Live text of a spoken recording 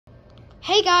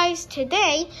Hey guys,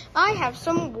 today I have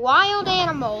some wild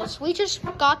animals. We just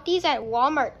got these at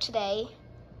Walmart today.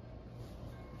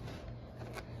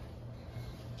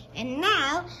 And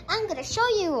now I'm gonna show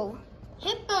you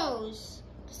hippos.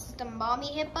 This is the mommy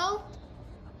hippo.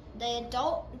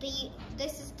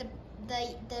 This is the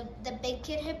big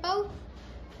kid hippo.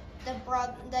 The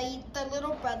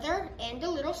little brother and the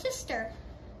little sister.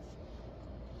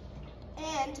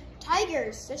 And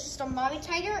tigers. This is the mommy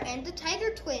tiger and the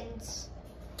tiger twins.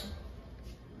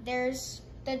 There's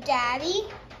the daddy.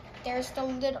 There's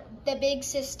the big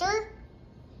sister.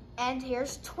 And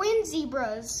here's twin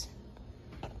zebras.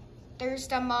 There's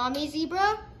the mommy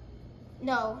zebra.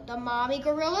 No, the mommy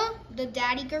gorilla, the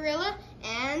daddy gorilla,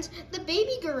 and the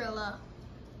baby gorilla.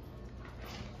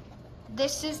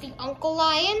 This is the uncle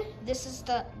lion. This is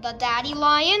the daddy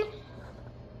lion.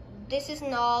 This is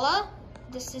Nala.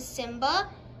 This is Simba.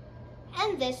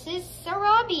 And this is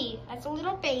Sarabi as a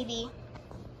little baby.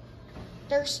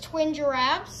 There's twin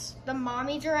giraffes, the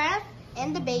mommy giraffe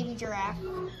and the baby giraffe.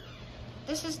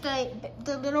 This is the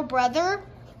little brother,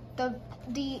 the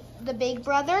big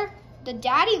brother, the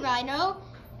daddy rhino,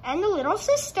 and the little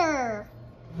sister.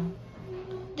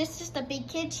 This is the big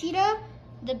kid cheetah,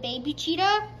 the baby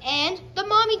cheetah, and the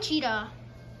mommy cheetah.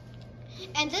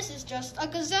 And this is just a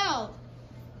gazelle.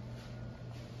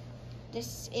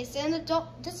 This is an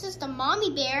adult. This is the mommy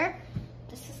bear.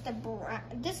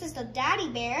 This is the daddy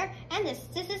bear, and this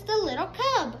is the little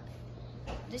cub.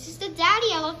 This is the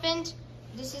daddy elephant.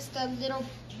 This is the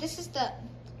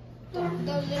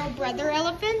little brother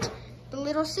elephant, the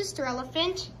little sister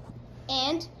elephant,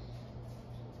 and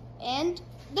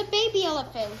the baby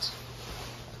elephant.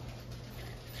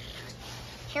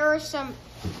 Here are some.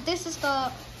 This is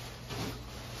the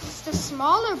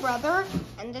smaller brother,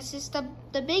 and this is the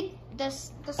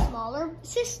smaller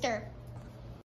sister.